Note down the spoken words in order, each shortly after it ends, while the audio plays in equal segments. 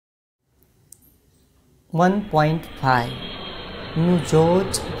1.5 New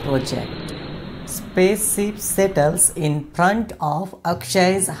George Project. Spaceship settles in front of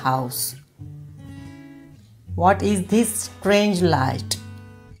Akshay's house. What is this strange light?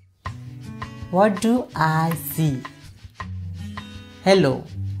 What do I see? Hello,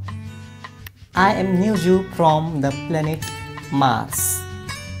 I am Niju from the planet Mars.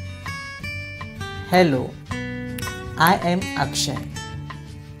 Hello, I am Akshay.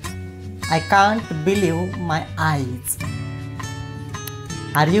 I can't believe my eyes.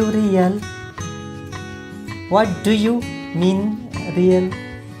 Are you real? What do you mean real?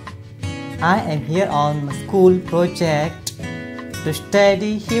 I am here on my school project to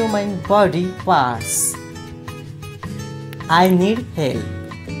study human body parts. I need help.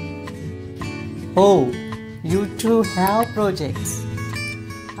 Oh, you too have projects.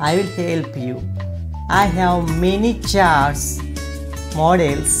 I will help you. I have many charts,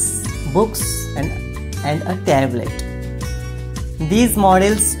 models, books and a tablet. These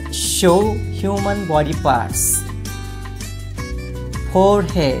models show human body parts: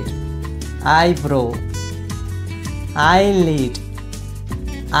 forehead, eyebrow, eyelid,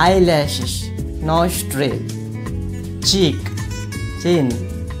 eyelashes, nostril, cheek, chin,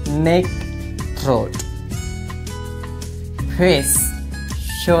 neck, throat, face,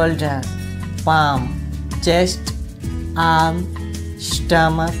 shoulder, palm, chest, arm,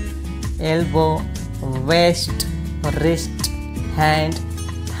 stomach, elbow, waist, wrist, hand,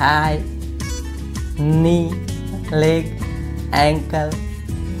 thigh, knee, leg, ankle,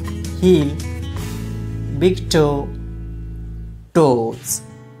 heel, big toe, toes.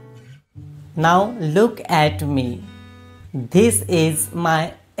 Now look at me. This is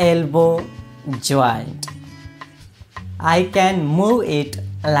my elbow joint. I can move it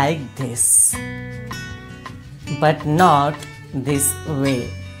like this, but not this way.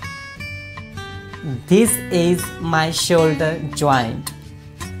 This is my shoulder joint.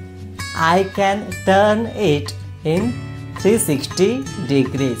 I can turn it in 360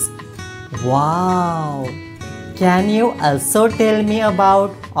 degrees. Wow! Can you also tell me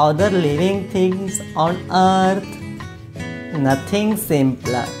about other living things on earth? Nothing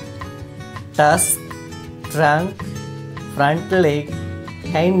simpler. Tusk, trunk, front leg,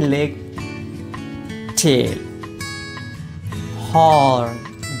 hind leg, tail, horn,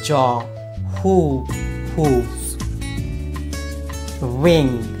 jaw, hooves, wing,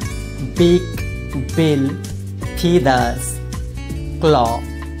 beak, bill, feathers, claw,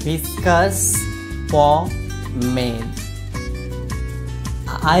 whiskers, paw, mane.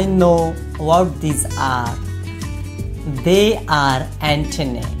 I know what these are. They are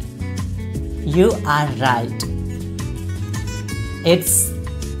antennae. You are right. It's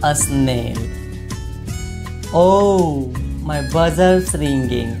a snail. Oh, my buzzer's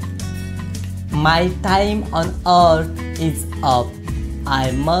ringing. My time on earth is up.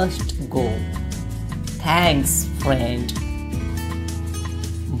 I must go. Thanks, friend.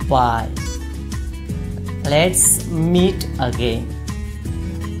 Bye. Let's meet again.